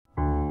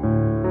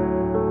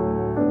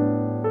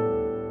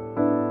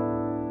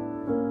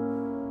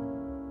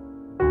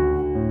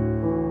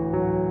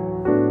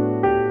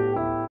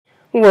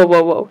Whoa,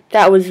 whoa, whoa.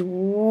 That was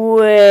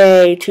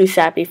way too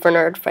sappy for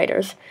nerd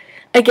fighters.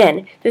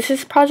 Again, this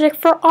is Project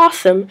for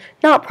Awesome,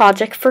 not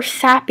Project for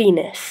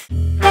Sappiness.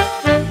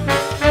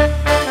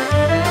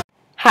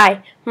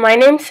 Hi, my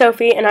name's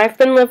Sophie, and I've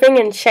been living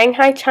in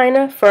Shanghai,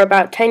 China for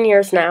about 10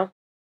 years now.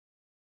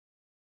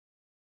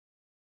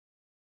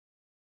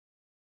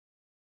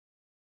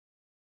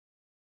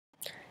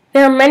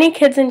 There are many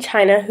kids in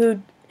China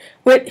who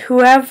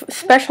have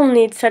special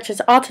needs such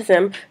as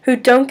autism who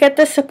don't get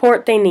the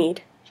support they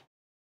need.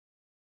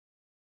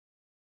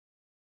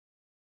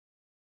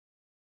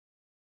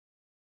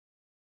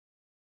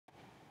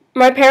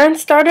 My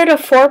parents started a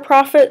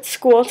for-profit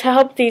school to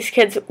help these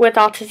kids with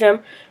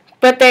autism,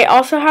 but they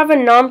also have a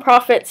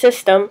non-profit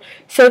system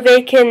so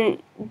they can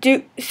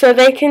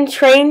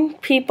train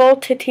people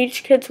to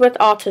teach kids with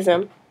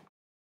autism.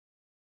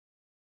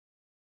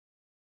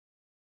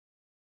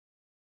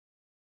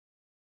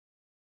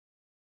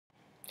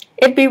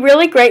 It'd be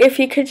really great if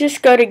you could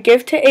just go to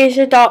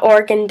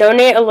givetoasia.org and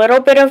donate a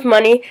little bit of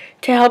money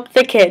to help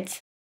the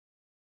kids.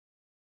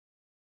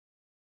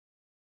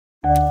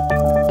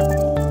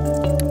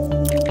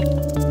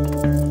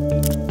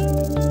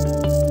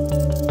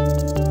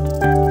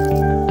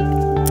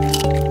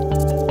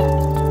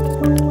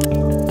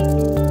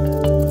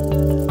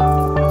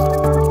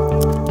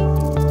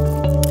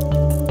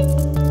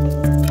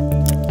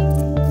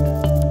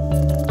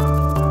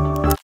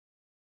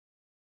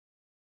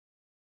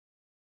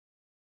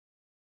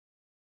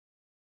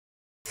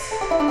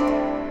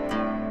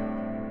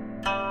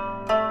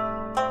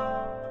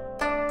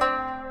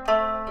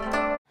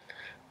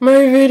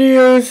 My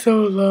video is so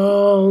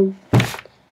long.